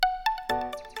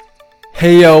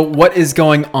Hey yo, what is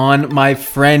going on, my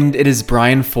friend? It is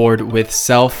Brian Ford with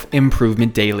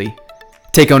Self-Improvement Daily.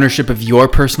 Take ownership of your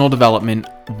personal development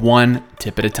one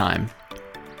tip at a time.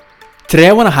 Today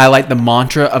I want to highlight the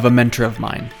mantra of a mentor of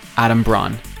mine, Adam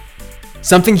Braun.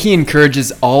 Something he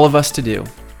encourages all of us to do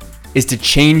is to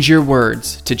change your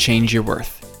words to change your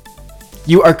worth.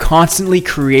 You are constantly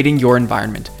creating your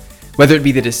environment, whether it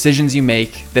be the decisions you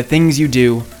make, the things you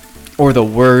do, or the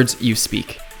words you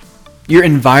speak. Your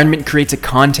environment creates a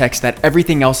context that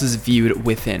everything else is viewed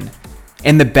within.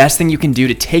 And the best thing you can do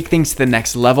to take things to the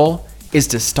next level is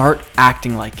to start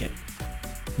acting like it.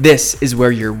 This is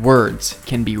where your words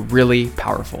can be really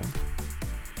powerful.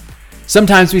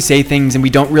 Sometimes we say things and we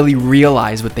don't really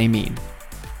realize what they mean.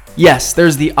 Yes,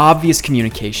 there's the obvious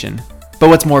communication, but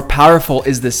what's more powerful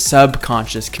is the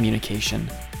subconscious communication.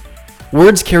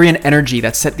 Words carry an energy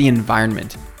that set the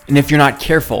environment, and if you're not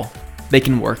careful, they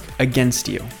can work against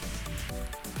you.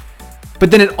 But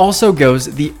then it also goes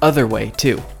the other way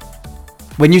too.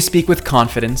 When you speak with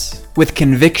confidence, with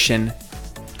conviction,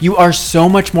 you are so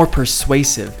much more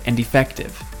persuasive and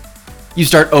effective. You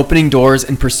start opening doors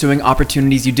and pursuing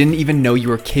opportunities you didn't even know you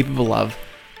were capable of,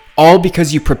 all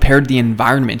because you prepared the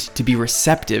environment to be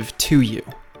receptive to you.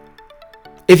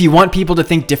 If you want people to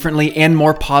think differently and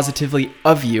more positively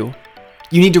of you,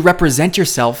 you need to represent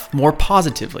yourself more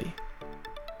positively.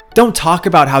 Don't talk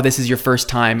about how this is your first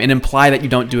time and imply that you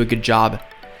don't do a good job.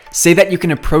 Say that you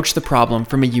can approach the problem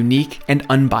from a unique and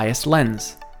unbiased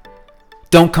lens.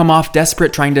 Don't come off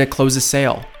desperate trying to close a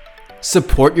sale.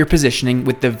 Support your positioning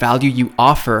with the value you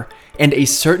offer and a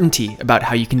certainty about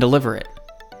how you can deliver it.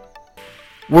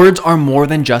 Words are more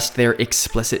than just their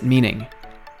explicit meaning.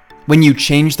 When you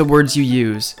change the words you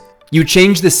use, you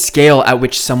change the scale at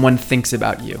which someone thinks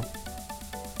about you.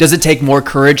 Does it take more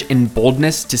courage and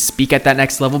boldness to speak at that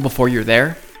next level before you're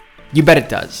there? You bet it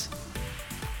does.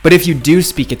 But if you do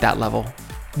speak at that level,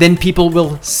 then people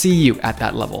will see you at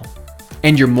that level,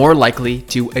 and you're more likely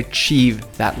to achieve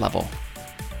that level.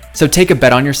 So take a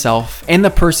bet on yourself and the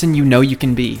person you know you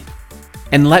can be,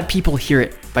 and let people hear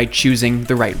it by choosing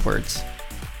the right words.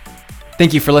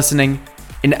 Thank you for listening,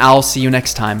 and I'll see you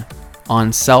next time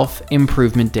on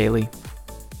Self-Improvement Daily.